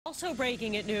Also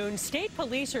breaking at noon, state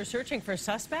police are searching for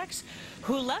suspects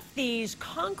who left these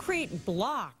concrete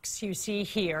blocks you see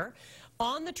here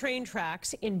on the train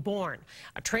tracks in Bourne.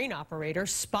 A train operator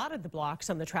spotted the blocks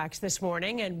on the tracks this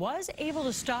morning and was able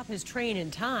to stop his train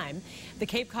in time. The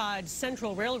Cape Cod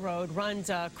Central Railroad runs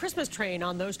a Christmas train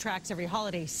on those tracks every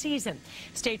holiday season.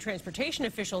 State transportation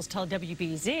officials tell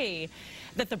WBZ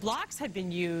that the blocks had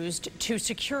been used to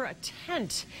secure a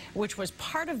tent, which was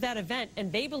part of that event,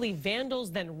 and they believe vandals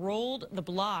then rolled the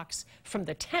blocks from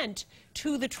the tent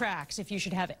to the tracks. If you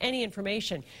should have any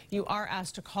information, you are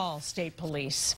asked to call state police.